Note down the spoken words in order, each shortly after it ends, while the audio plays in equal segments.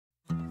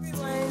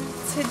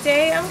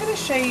Today I'm going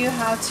to show you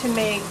how to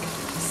make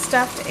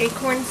stuffed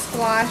acorn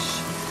squash.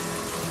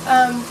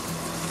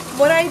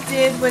 What I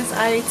did was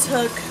I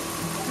took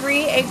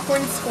 3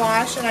 acorn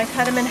squash and I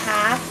cut them in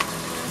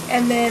half,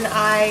 and then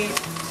I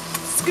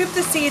scooped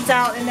the seeds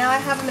out, and now I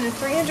have them in a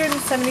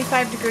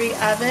 375-degree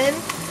oven.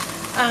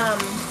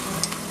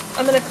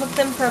 I'm going to cook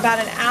them for about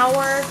an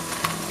hour.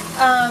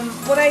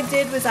 What I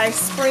did was I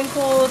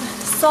sprinkled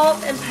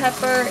salt and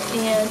pepper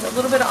and a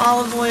little bit of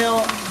olive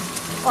oil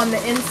on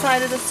the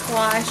inside of the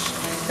squash.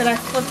 Then I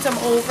flipped them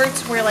over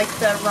to where like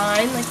the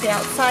rind, like the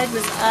outside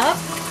was up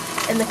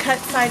and the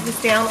cut side was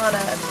down on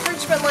a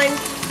parchment lined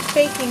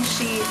baking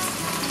sheet.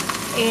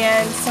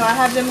 And so I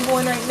have them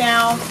going right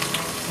now.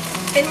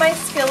 In my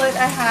skillet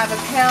I have a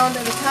pound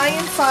of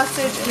Italian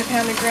sausage and a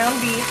pound of ground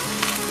beef.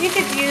 You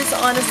could use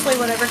honestly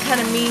whatever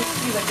kind of meat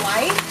you would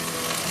like.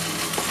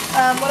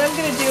 What I'm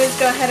going to do is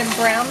go ahead and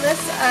brown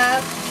this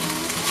up,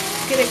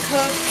 get it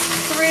cooked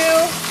through.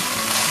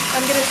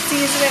 I'm going to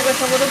season it with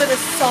a little bit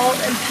of salt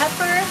and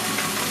pepper.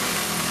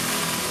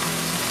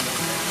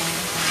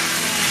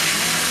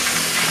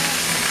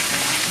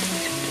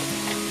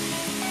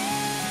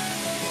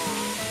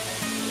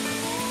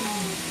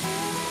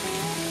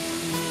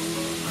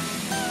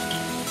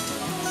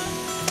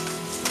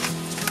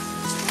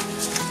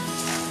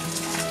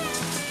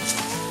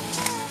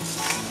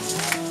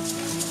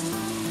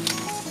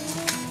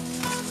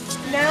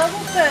 Now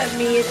that the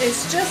meat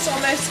is just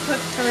almost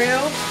cooked through,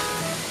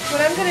 what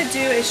I'm going to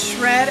do is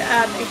shred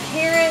up a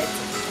carrot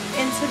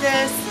into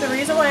this. The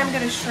reason why I'm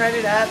going to shred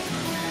it up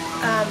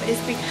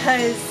is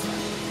because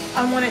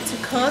I want it to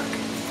cook,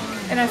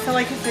 and I feel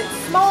like if it's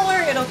smaller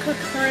it'll cook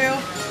through.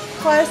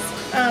 Plus,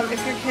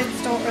 if your kids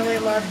don't really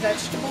love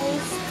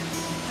vegetables,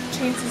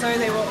 chances are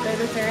they won't know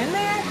that they're in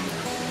there.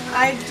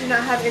 I do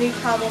not have any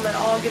problem at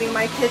all getting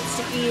my kids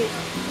to eat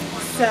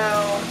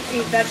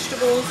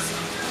vegetables,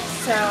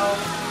 so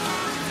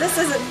this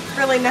isn't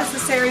really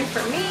necessary for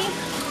me,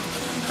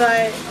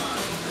 but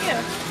yeah,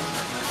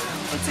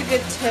 it's a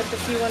good tip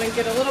if you want to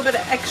get a little bit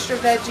of extra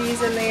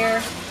veggies in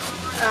there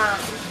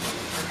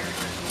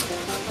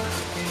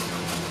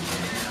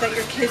that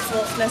your kids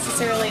won't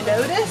necessarily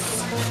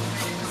notice.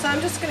 So I'm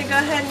just going to go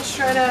ahead and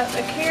shred up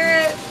a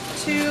carrot,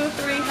 2,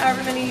 3,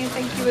 however many you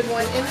think you would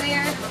want in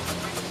there,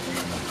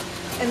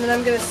 and then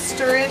I'm going to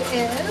stir it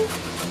in.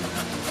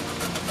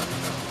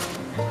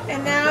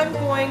 And now I'm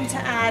going to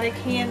add a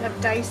can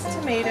of diced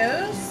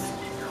tomatoes.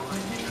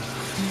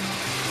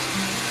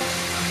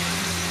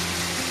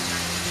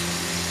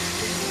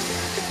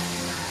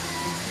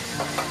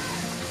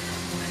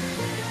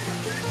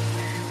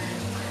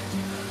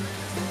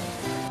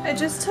 I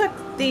just took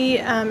the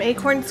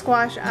acorn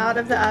squash out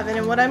of the oven,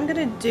 and what I'm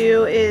going to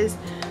do is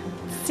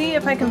see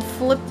if I can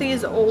flip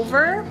these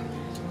over,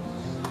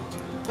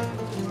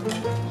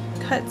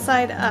 cut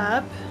side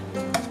up,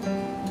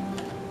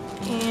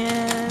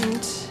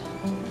 and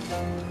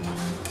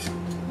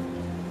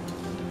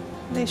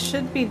they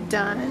should be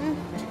done.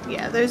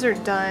 Yeah, those are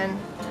done.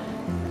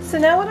 So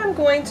now what I'm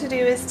going to do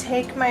is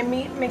take my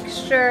meat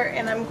mixture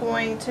and I'm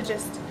going to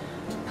just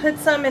put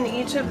some in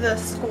each of the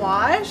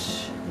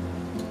squash.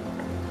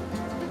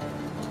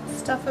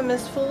 Stuff them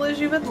as full as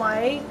you would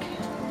like.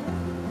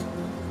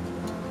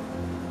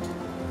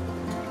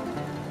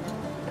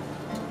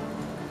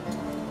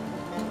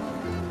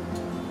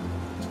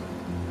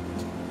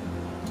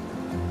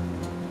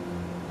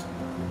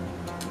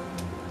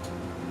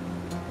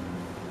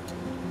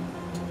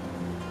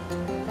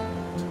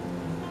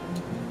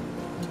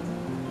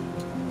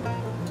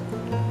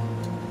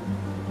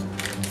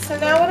 So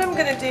now what I'm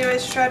going to do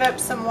is shred up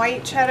some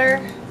white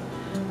cheddar.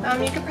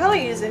 You could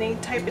probably use any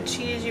type of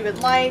cheese you would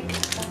like,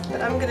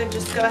 but I'm going to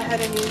just go ahead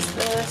and use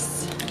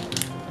this.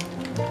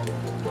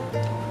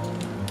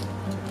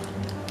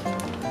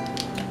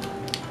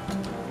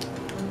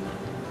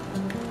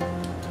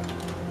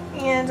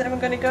 And I'm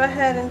going to go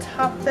ahead and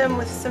top them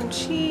with some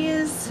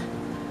cheese.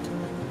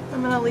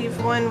 I'm going to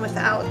leave one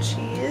without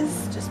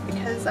cheese just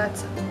because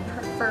that's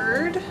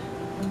preferred.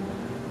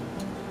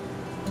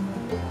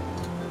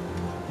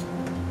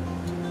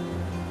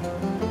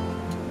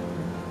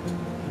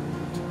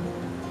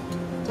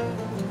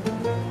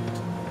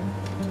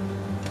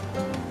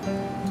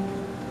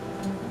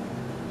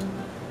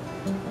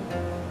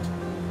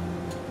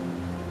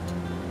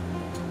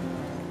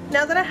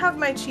 Now that I have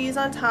my cheese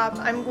on top,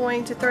 I'm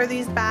going to throw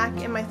these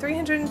back in my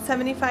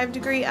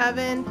 375-degree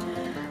oven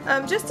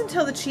just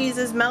until the cheese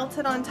is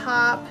melted on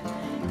top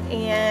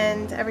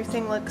and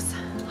everything looks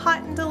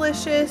hot and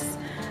delicious.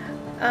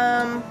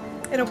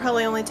 It'll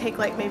probably only take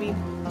like maybe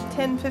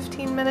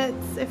 10-15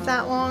 minutes, if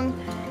that long.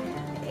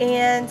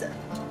 And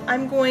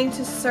I'm going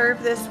to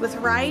serve this with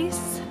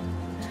rice.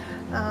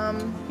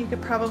 You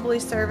could probably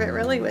serve it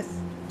really with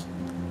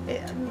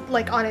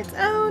like on its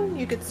own.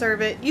 You could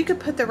serve it, you could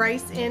put the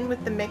rice in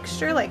with the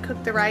mixture, like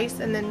cook the rice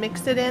and then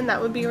mix it in.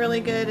 That would be really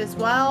good as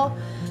well.